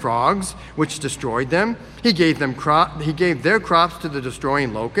them, and frogs, which destroyed them. He gave their crops to the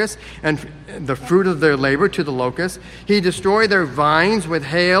destroying locusts, and the fruit of their labor to the locusts. He destroyed their vines with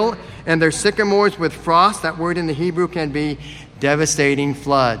hail, and their sycamores with frost. That word in the Hebrew can be devastating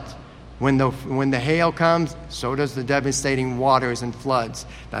floods. When the hail comes, so does the devastating waters and floods.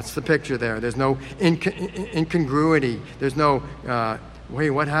 That's the picture there. There's no incongruity. There's no,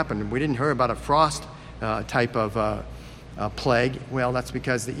 wait, what happened? We didn't hear about a frost type of plague. Well, that's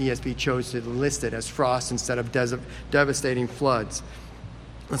because the ESV chose to list it as frost instead of devastating floods.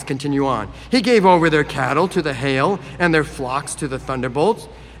 Let's continue on. He gave over their cattle to the hail and their flocks to the thunderbolts.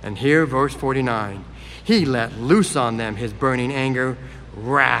 And here, verse 49. He let loose on them his burning anger,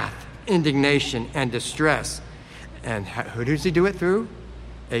 wrath, indignation, and distress. And who does he do it through?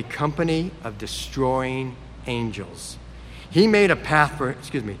 A company of destroying angels. He made a path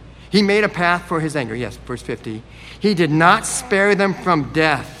for his anger. Yes, verse 50. He did not spare them from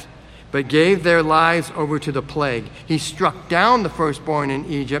death, but gave their lives over to the plague. He struck down the firstborn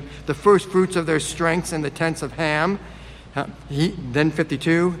in Egypt, the first fruits of their strengths in the tents of Ham. Then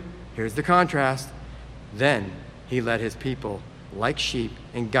 52, here's the contrast. Then he led his people like sheep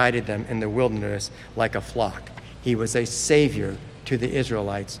and guided them in the wilderness like a flock. He was a savior to the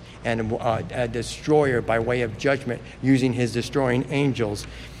Israelites and a destroyer by way of judgment, using his destroying angels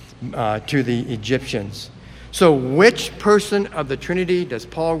to the Egyptians. So which person of the Trinity does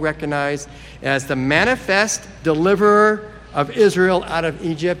Paul recognize as the manifest deliverer of Israel out of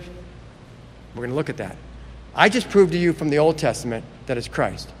Egypt? We're going to look at that. I just proved to you from the Old Testament that it's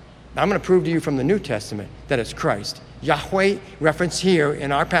Christ. Now I'm going to prove to you from the New Testament that it's Christ. Yahweh, referenced here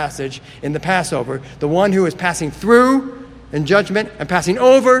in our passage in the Passover, the one who is passing through in judgment and passing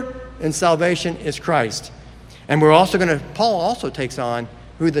over in salvation is Christ. And Paul also takes on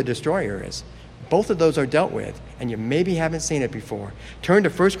who the destroyer is. Both of those are dealt with, and you maybe haven't seen it before. Turn to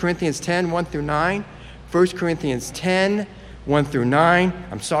 1 Corinthians 10, 1 through 9. 1 Corinthians 10, 1 through 9.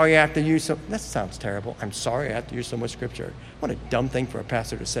 I'm sorry I have to use that sounds terrible. I'm sorry I have to use so much scripture. What a dumb thing for a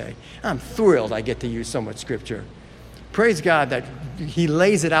pastor to say. I'm thrilled I get to use so much scripture. Praise God that he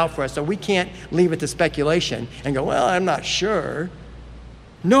lays it out for us so we can't leave it to speculation and go, well, I'm not sure.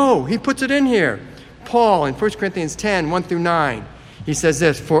 No, he puts it in here. Paul in 1 Corinthians 10, 1 through 9, he says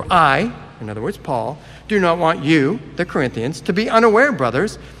this, for I, in other words, Paul, do not want you, the Corinthians, to be unaware,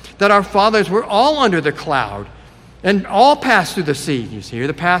 brothers, that our fathers were all under the cloud and all passed through the sea. You see here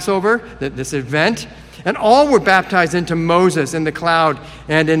the Passover, this event, And all were baptized into Moses in the cloud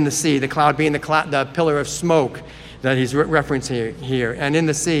and in the sea, the cloud being the pillar of smoke that he's referencing here, and in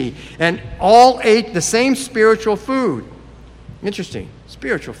the sea. And all ate the same spiritual food. Interesting,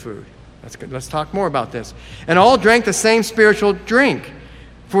 spiritual food. That's good. Let's talk more about this. And all drank the same spiritual drink,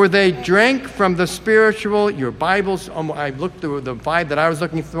 for they drank from the spiritual. Your Bibles, I looked through the vibe that I was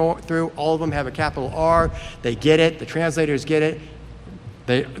looking through. All of them have a capital R. They get it. The translators get it.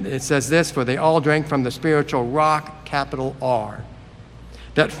 It says this, for they all drank from the spiritual rock, capital R,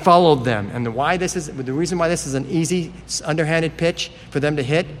 that followed them. And the reason why this is an easy, underhanded pitch for them to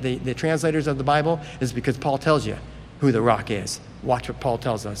hit, the translators of the Bible, is because Paul tells you who the rock is. Watch what Paul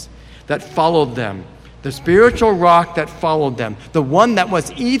tells us. That followed them. The spiritual rock that followed them. The one that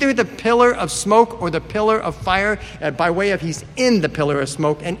was either the pillar of smoke or the pillar of fire, by way of he's in the pillar of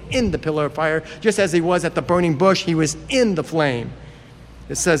smoke and in the pillar of fire. Just as he was at the burning bush, he was in the flame.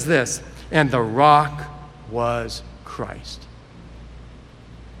 It says this, and the rock was Christ.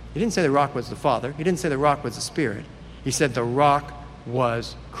 He didn't say the rock was the Father. He didn't say the rock was the Spirit. He said the rock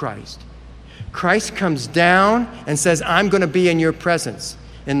was Christ. Christ comes down and says, I'm going to be in your presence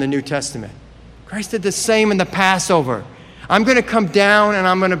in the New Testament. Christ did the same in the Passover. I'm going to come down and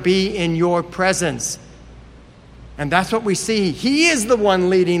I'm going to be in your presence. And that's what we see. He is the one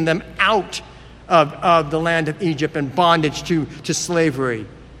leading them out of the land of Egypt and bondage to slavery.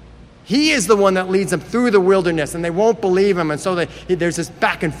 He is the one that leads them through the wilderness, and they won't believe him, and so there's this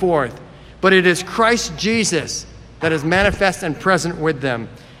back and forth. But it is Christ Jesus that is manifest and present with them.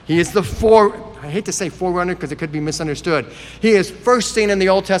 He is I hate to say forerunner because it could be misunderstood. He is first seen in the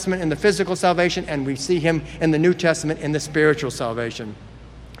Old Testament in the physical salvation, and we see him in the New Testament in the spiritual salvation.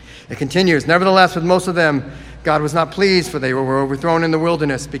 It continues, nevertheless, with most of them, God was not pleased, for they were overthrown in the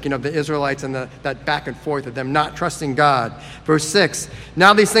wilderness, speaking of the Israelites and that back and forth of them not trusting God. Verse 6,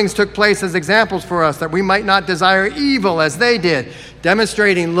 now these things took place as examples for us, that we might not desire evil as they did,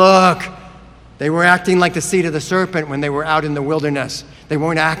 demonstrating, look, they were acting like the seed of the serpent when they were out in the wilderness. They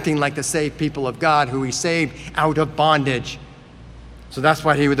weren't acting like the saved people of God who he saved out of bondage. So that's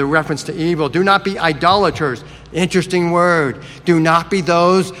why the reference to evil. Do not be idolaters. Interesting word. Do not be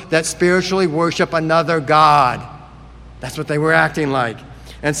those that spiritually worship another god. That's what they were acting like.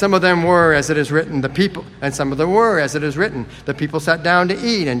 And some of them were, as it is written, the people. And some of them were, as it is written, the people sat down to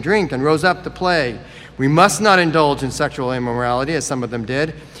eat and drink and rose up to play. We must not indulge in sexual immorality, as some of them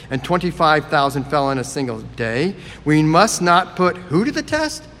did. And 25,000 fell in a single day. We must not put who to the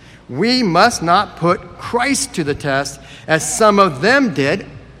test? We must not put Christ to the test, as some of them did.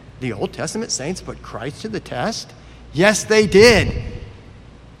 The Old Testament saints put Christ to the test? Yes, they did.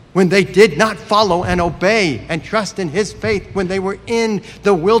 When they did not follow and obey and trust in his faith when they were in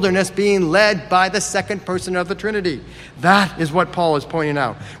the wilderness being led by the second person of the Trinity. That is what Paul is pointing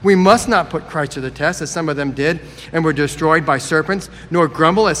out. We must not put Christ to the test, as some of them did and were destroyed by serpents, nor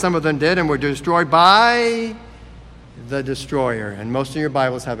grumble, as some of them did and were destroyed by the destroyer. And most of your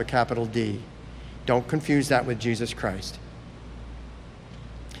Bibles have a capital D. Don't confuse that with Jesus Christ.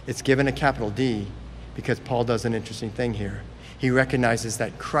 It's given a capital D because Paul does an interesting thing here. He recognizes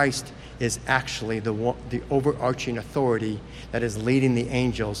that Christ is actually the overarching authority that is leading the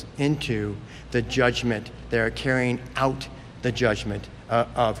angels into the judgment. They are carrying out the judgment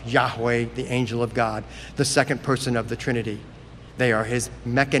of Yahweh, the angel of God, the second person of the Trinity. They are his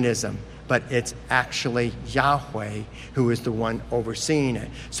mechanism, but it's actually Yahweh who is the one overseeing it.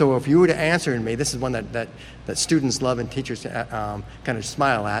 So if you were to answer me, this is one that students love and teachers kind of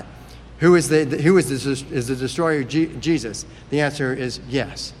smile at. Is the destroyer Jesus? The answer is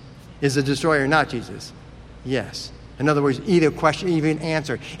yes. Is the destroyer not Jesus? Yes. In other words, either question, even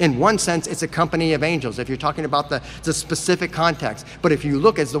answer. In one sense, it's a company of angels, if you're talking about the specific context. But if you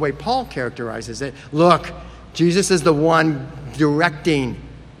look at the way Paul characterizes it, look, Jesus is the one directing.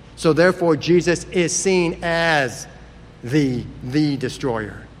 So therefore, Jesus is seen as the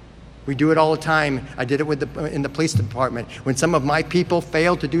destroyer. We do it all the time. I did it in the police department. When some of my people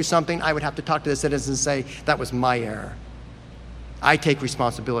failed to do something, I would have to talk to the citizens and say, that was my error. I take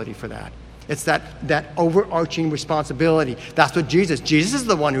responsibility for that. It's that overarching responsibility. That's what Jesus is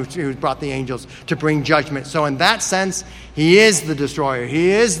the one who brought the angels to bring judgment. So in that sense, he is the destroyer. He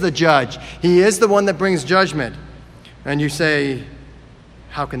is the judge. He is the one that brings judgment. And you say,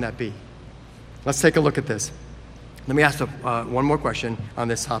 how can that be? Let's take a look at this. Let me ask one more question on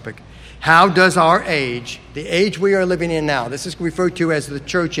this topic. How does our age, the age we are living in now, this is referred to as the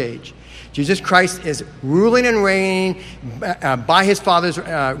church age. Jesus Christ is ruling and reigning by his Father's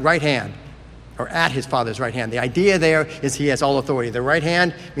right hand, or at his Father's right hand. The idea there is he has all authority. The right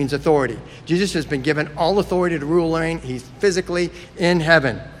hand means authority. Jesus has been given all authority to rule and reign. He's physically in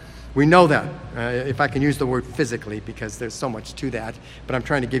heaven. We know that, if I can use the word physically, because there's so much to that, but I'm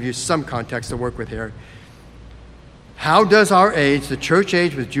trying to give you some context to work with here. How does our age, the church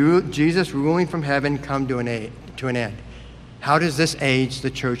age with Jesus ruling from heaven, come to an end? How does this age,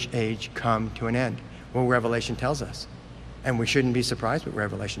 the church age, come to an end? Well, Revelation tells us. And we shouldn't be surprised what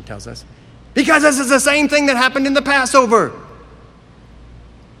Revelation tells us, because this is the same thing that happened in the Passover.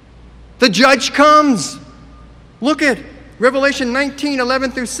 The judge comes. Look at Revelation 19, 11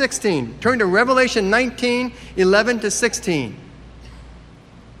 through 16. Turn to Revelation 19, 11 to 16.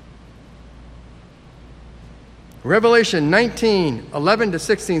 Revelation 19, 11 to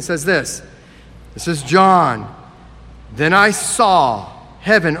 16 says this. This is John. Then I saw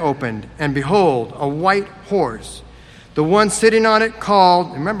heaven opened, and behold, a white horse. The one sitting on it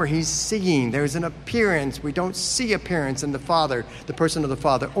called, remember, he's seeing. There's an appearance. We don't see appearance in the Father, the person of the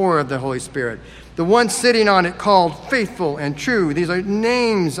Father, or of the Holy Spirit. The one sitting on it called Faithful and True. These are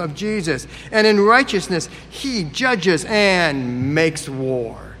names of Jesus. And in righteousness he judges and makes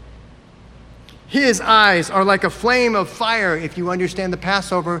war. His eyes are like a flame of fire. If you understand the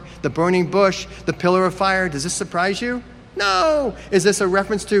Passover, the burning bush, the pillar of fire, does this surprise you? No. Is this a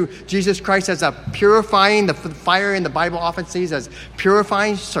reference to Jesus Christ as a purifying? The fire in the Bible often sees as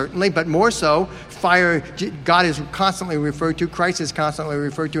purifying, certainly, but more so, fire, God is constantly referred to, Christ is constantly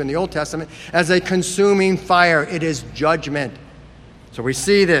referred to in the Old Testament as a consuming fire. It is judgment. So we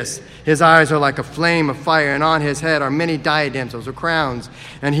see this. His eyes are like a flame of fire, and on his head are many diadems, those are crowns.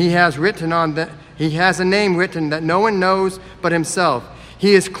 And he has a name written that no one knows but himself.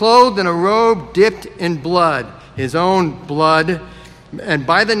 He is clothed in a robe dipped in blood, his own blood, and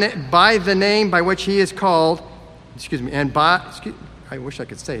by the name by which he is called, I wish I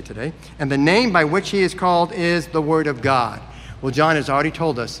could say it today, and the name by which he is called is the Word of God. Well, John has already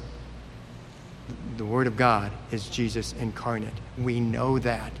told us the Word of God is Jesus incarnate. We know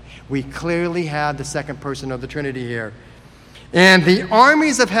that. We clearly have the second person of the Trinity here. And the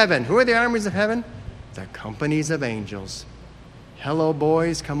armies of heaven, who are the armies of heaven? The companies of angels. Hello,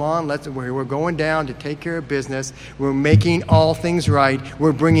 boys, come on, we're going down to take care of business. We're making all things right.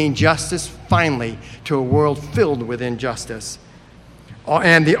 We're bringing justice finally to a world filled with injustice.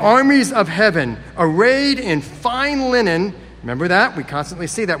 And the armies of heaven, arrayed in fine linen, remember that? We constantly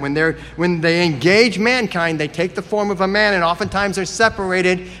see that. When they engage mankind, they take the form of a man, and oftentimes they're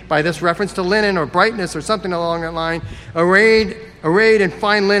separated by this reference to linen or brightness or something along that line. Arrayed in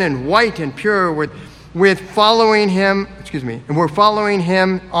fine linen, white and pure, we're following him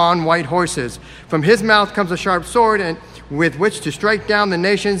on white horses. From his mouth comes a sharp sword, and with which to strike down the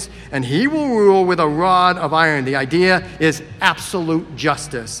nations, and he will rule with a rod of iron. The idea is absolute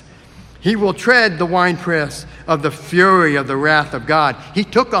justice. He will tread the winepress of the fury of the wrath of God. He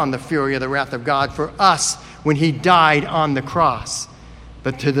took on the fury of the wrath of God for us when he died on the cross.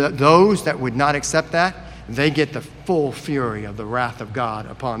 But to those that would not accept that, they get the full fury of the wrath of God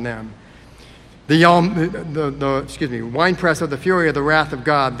upon them. Winepress of the fury of the wrath of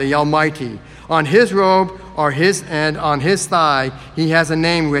God, the Almighty. On his robe and on his thigh, he has a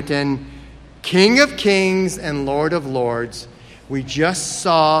name written, King of Kings and Lord of Lords. We just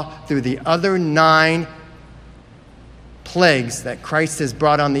saw through the other 9 plagues that Christ has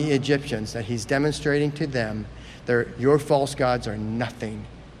brought on the Egyptians, that he's demonstrating to them, your false gods are nothing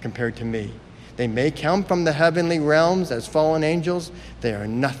compared to me. They may come from the heavenly realms as fallen angels. They are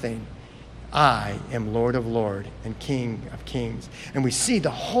nothing. I am Lord of Lords and King of Kings. And we see the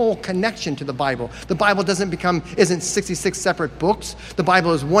whole connection to the Bible. The Bible isn't 66 separate books. The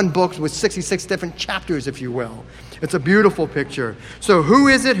Bible is one book with 66 different chapters, if you will. It's a beautiful picture. So who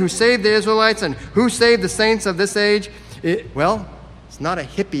is it who saved the Israelites and who saved the saints of this age? Well, it's not a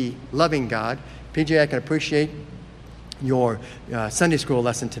hippie loving God. PJ, I can appreciate your Sunday school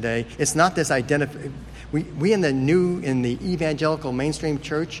lesson today. It's not this we in the evangelical mainstream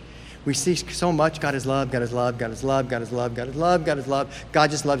church, we see so much, God is love, God is love, God is love, God is love, God is love, God is love.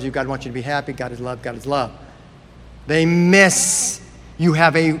 God just loves you. God wants you to be happy. God is love, God is love. They miss. You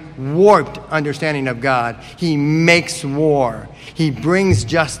have a warped understanding of God. He makes war. He brings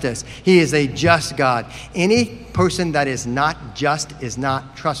justice. He is a just God. Any person that is not just is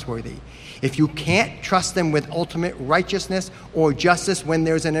not trustworthy. If you can't trust them with ultimate righteousness or justice when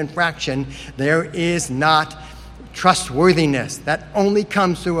there's an infraction, there is not trustworthiness. That only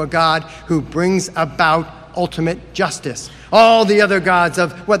comes through a God who brings about ultimate justice. All the other gods,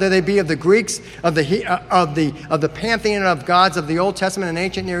 whether they be of the Greeks, of the pantheon of gods of the Old Testament and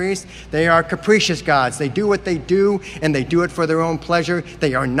ancient Near East, they are capricious gods. They do what they do, and they do it for their own pleasure.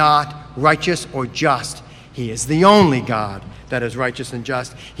 They are not righteous or just. He is the only God that is righteous and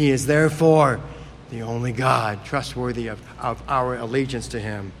just. He is therefore the only God trustworthy of our allegiance to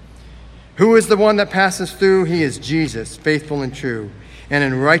him. Who is the one that passes through? He is Jesus, faithful and true. And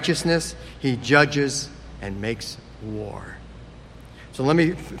in righteousness, he judges and makes war. So let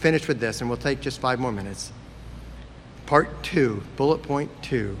me finish with this, and we'll take just 5 more minutes. Part 2, bullet point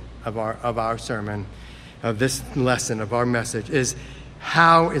 2 of our sermon, of this lesson, of our message, is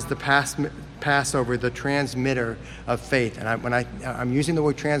how is the Passover the transmitter of faith? And when I'm using the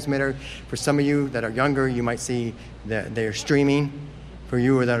word transmitter, for some of you that are younger, you might see that they're streaming. For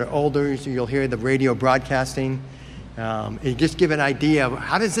you that are older, you'll hear the radio broadcasting. It just give an idea of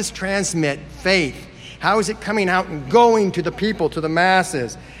how does this transmit faith? How is it coming out and going to the people, to the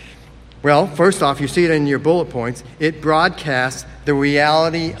masses? Well, first off, you see it in your bullet points. It broadcasts the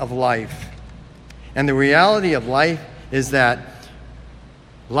reality of life. And the reality of life is that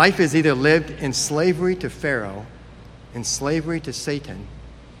life is either lived in slavery to Pharaoh, in slavery to Satan,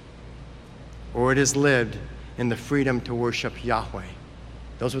 or it is lived in the freedom to worship Yahweh.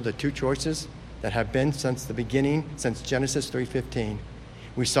 Those are the 2 choices that have been since the beginning, since Genesis 3:15.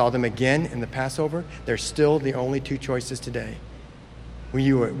 We saw them again in the Passover. They're still the only 2 choices today.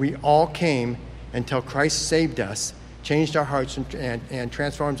 We all came until Christ saved us, changed our hearts and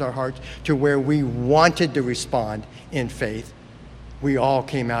transforms our hearts to where we wanted to respond in faith. We all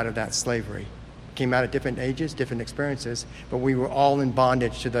came out of that slavery. Came out at different ages, different experiences, but we were all in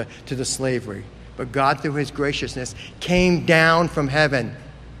bondage to the slavery. But God, through his graciousness, came down from heaven.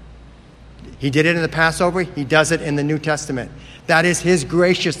 He did it in the Passover. He does it in the New Testament. That is his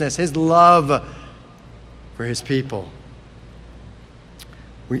graciousness, his love for his people.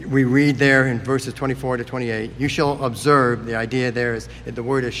 We read there in verses 24 to 28, you shall observe, the idea there is, the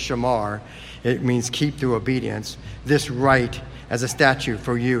word is shamar. It means keep through obedience. This rite as a statute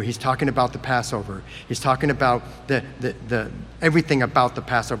for you. He's talking about the Passover. He's talking about the everything about the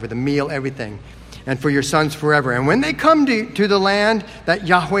Passover, the meal, everything. And for your sons forever. And when they come to the land that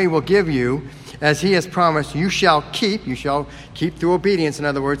Yahweh will give you, as he has promised, you shall keep through obedience, in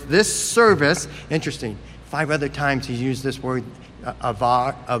other words, this service. Interesting. 5 other times he used this word,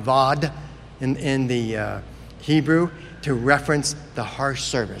 avad, in the Hebrew, to reference the harsh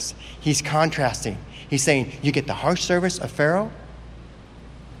service. He's contrasting. He's saying, you get the harsh service of Pharaoh,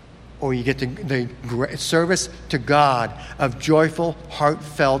 or you get the service to God of joyful,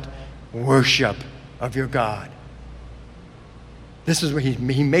 heartfelt worship of your God. This is where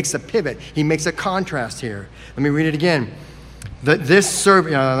he makes a pivot. He makes a contrast here. Let me read it again. This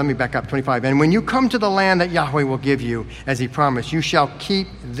service, let me back up, 25. And when you come to the land that Yahweh will give you, as he promised, you shall keep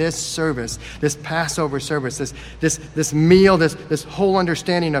this service, this Passover service, this meal, this whole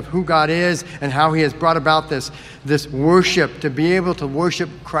understanding of who God is and how he has brought about this worship, to be able to worship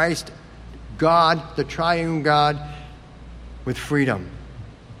Christ, God, the triune God, with freedom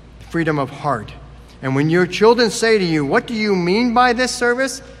of heart. And when your children say to you, what do you mean by this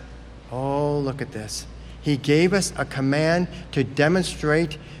service? Oh, look at this. He gave us a command to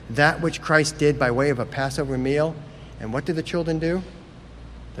demonstrate that which Christ did by way of a Passover meal. And what do the children do?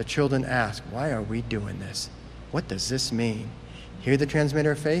 The children ask, why are we doing this? What does this mean? Hear the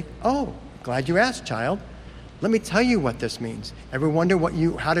transmitter of faith? Oh, glad you asked, child. Let me tell you what this means. Ever wonder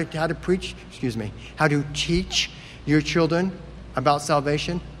how to teach your children about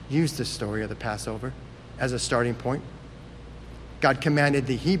salvation? Use the story of the Passover as a starting point. God commanded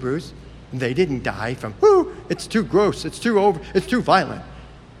the Hebrews. They didn't die from, it's too gross, it's too violent.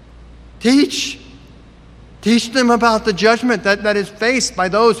 Teach them about the judgment that is faced by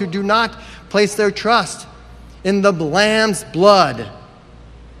those who do not place their trust in the Lamb's blood.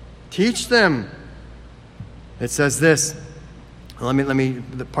 Teach them. It says this. Let me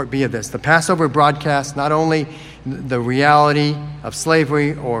the part B of this. The Passover broadcasts not only the reality of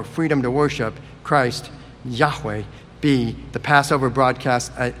slavery or freedom to worship Christ, Yahweh. B, the Passover broadcasts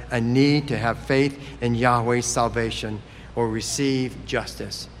a need to have faith in Yahweh's salvation or receive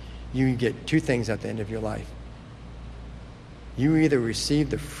justice. You get 2 things at the end of your life. You either receive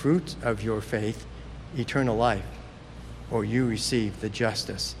the fruit of your faith, eternal life, or you receive the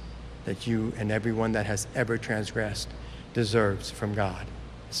justice that you and everyone that has ever transgressed deserves from God.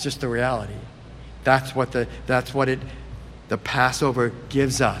 It's just the reality. That's what the Passover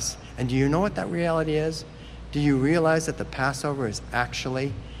gives us. And do you know what that reality is? Do you realize that the Passover is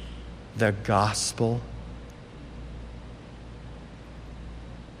actually the gospel?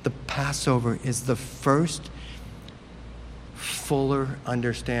 The Passover is the first fuller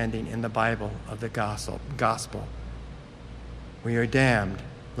understanding in the Bible of the gospel. We are damned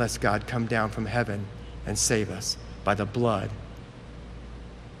lest God come down from heaven and save us by the blood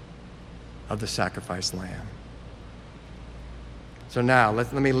of the sacrificed lamb. So now,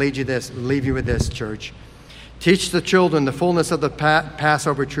 let me leave you with this, church. Teach the children the fullness of the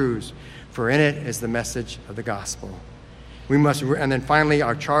Passover truths. for in it is the message of the gospel. And then finally,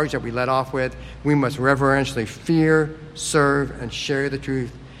 our charge that we let off with, we must reverentially fear, serve, and share the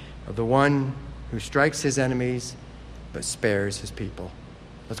truth of the one who strikes his enemies but spares his people.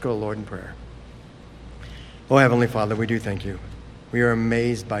 Let's go to the Lord in prayer. Oh, Heavenly Father, we do thank you. We are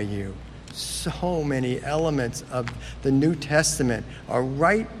amazed by you. So many elements of the New Testament are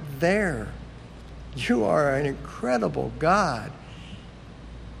right there. You are an incredible God.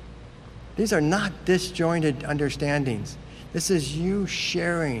 These are not disjointed understandings. This is you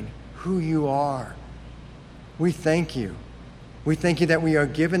sharing who you are. We thank you. We thank you that we are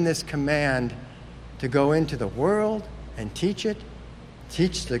given this command to go into the world and teach it,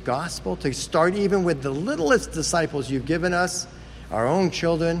 teach the gospel, to start even with the littlest disciples you've given us, our own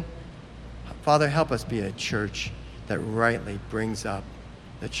children. Father, help us be a church that rightly brings up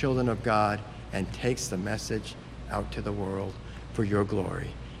the children of God and takes the message out to the world for your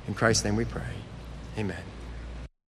glory. In Christ's name we pray. Amen.